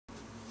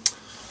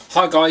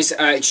Hi guys,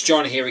 it's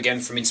John here again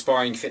from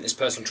Inspiring Fitness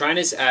Personal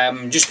Trainers.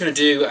 I'm just going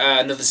to do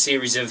another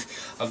series of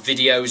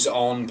videos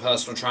on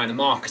personal trainer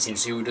marketing.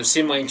 So we'll do a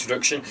similar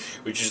introduction,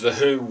 which is the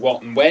who,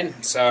 what and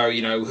when. So,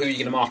 you know, who you're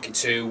going to market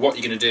to, what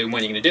you're going to do and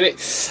when you're going to do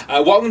it.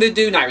 What I'm going to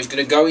do now is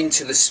going to go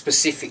into the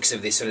specifics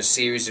of this in a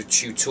series of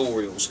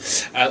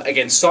tutorials.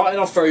 Again, starting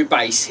off very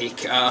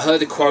basic, I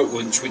heard a quote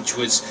once which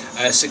was,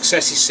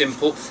 success is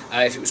simple,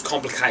 if it was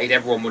complicated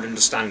everyone would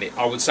understand it.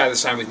 I would say the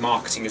same with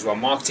marketing as well.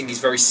 Marketing is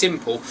very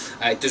simple,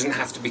 it doesn't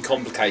have to be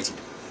complicated.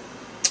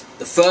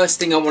 The first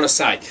thing I want to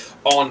say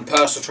on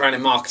personal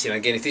training marketing,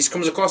 again, if this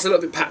comes across a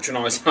little bit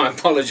patronising, I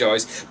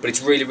apologise, but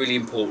it's really, really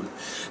important.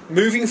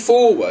 Moving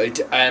forward,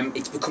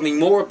 it's becoming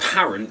more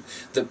apparent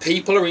that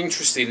people are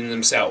interested in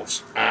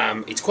themselves.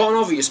 It's quite an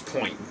obvious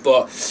point,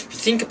 but if you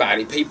think about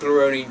it, people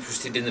are only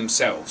interested in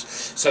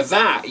themselves. So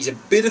that is a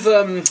bit of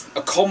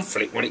a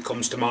conflict when it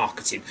comes to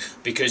marketing,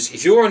 because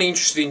if you're only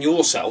interested in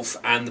yourself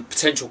and the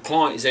potential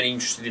client is only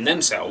interested in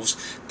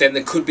themselves, then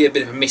there could be a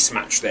bit of a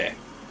mismatch there.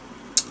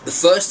 The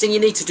first thing you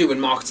need to do when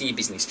marketing your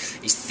business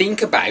is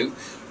think about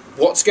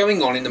what's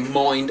going on in the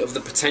mind of the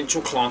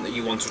potential client that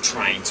you want to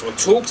train. So I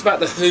talked about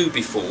the who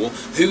before.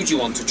 Who do you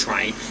want to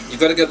train? You've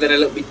got to go then a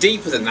little bit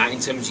deeper than that in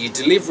terms of your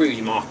delivery of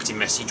your marketing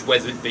message,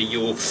 whether it be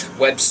your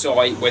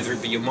website, whether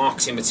it be your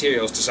marketing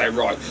materials, to say,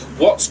 right,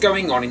 what's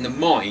going on in the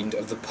mind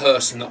of the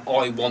person that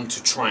I want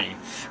to train?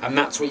 And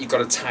that's what you've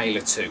got to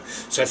tailor to.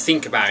 So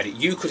think about it.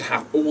 You could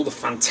have all the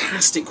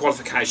fantastic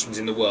qualifications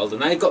in the world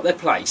and they've got their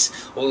place,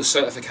 all the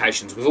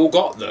certifications, we've all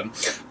got them,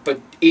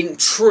 but in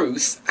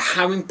truth,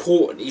 how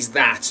important is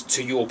that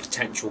to your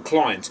potential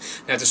client?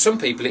 Now, to some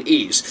people it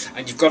is,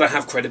 and you've got to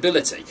have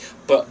credibility,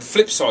 but the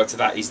flip side to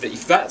that is that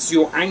if that's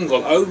your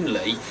angle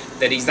only,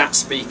 then is that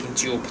speaking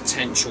to your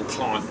potential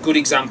client? Good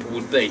example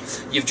would be,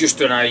 you've just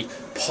done a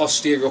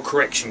posterior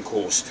correction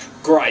course.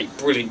 Great,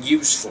 brilliant,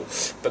 useful.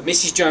 But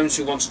Mrs. Jones,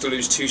 who wants to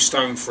lose 2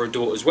 stone for her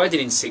daughter's wedding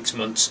in 6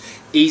 months,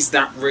 is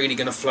that really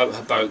going to float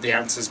her boat? The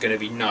answer is going to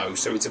be no.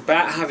 So it's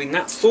about having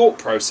that thought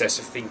process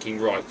of thinking,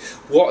 right,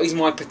 what is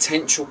my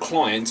potential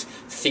client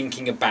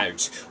thinking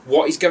about?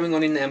 What is going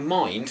on in their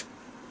mind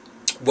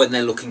when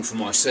they're looking for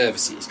my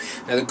services?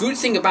 Now, the good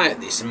thing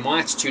about this, and my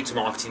attitude to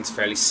marketing is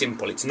fairly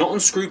simple, it's not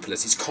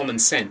unscrupulous, it's common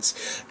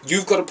sense.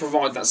 You've got to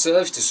provide that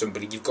service to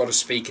somebody, you've got to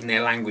speak in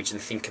their language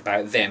and think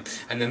about them,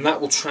 and then that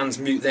will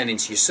transmute then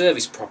into your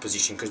service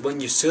proposition, because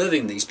when you're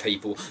serving these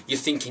people, you're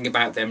thinking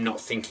about them,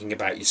 not thinking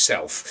about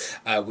yourself,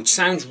 which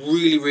sounds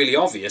really, really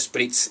obvious,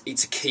 but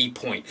it's a key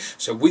point.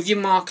 So with your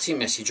marketing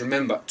message,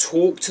 remember,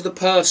 talk to the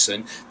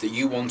person that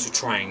you want to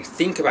train.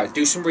 Think about,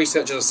 do some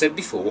research, as I said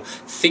before,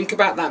 think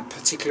about that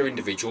particular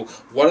individual,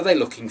 what are they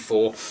looking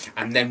for,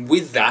 and then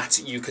with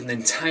that you can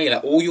then tailor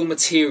all your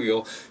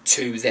material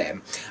to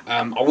them.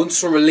 I once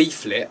saw a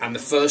leaflet and the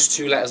first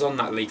 2 letters on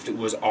that leaflet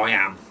was I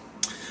am.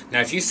 Now,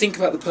 if you think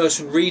about the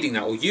person reading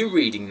that, or you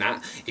reading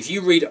that, if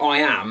you read I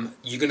am,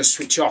 you're going to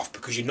switch off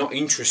because you're not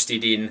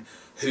interested in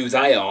who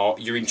they are,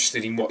 you're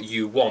interested in what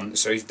you want.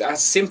 So a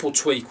simple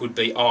tweak would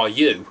be are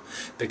you,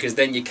 because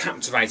then you're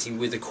captivating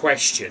with a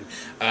question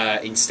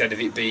instead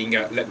of it being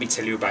let me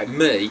tell you about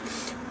me.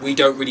 We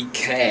don't really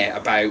care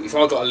about, if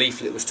I got a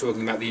leaflet that was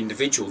talking about the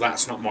individual,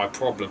 that's not my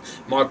problem.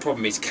 My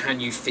problem is, can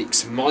you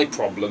fix my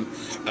problem,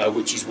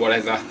 which is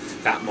whatever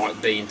that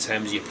might be in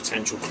terms of your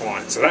potential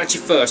client. So that's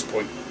your first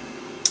point.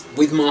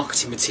 With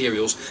marketing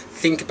materials,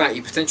 think about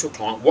your potential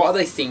client, what are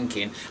they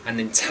thinking, and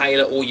then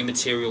tailor all your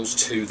materials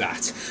to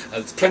that.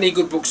 There's plenty of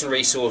good books and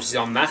resources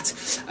on that,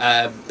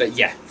 but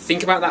yeah,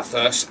 think about that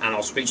first, and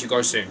I'll speak to you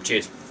guys soon.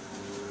 Cheers.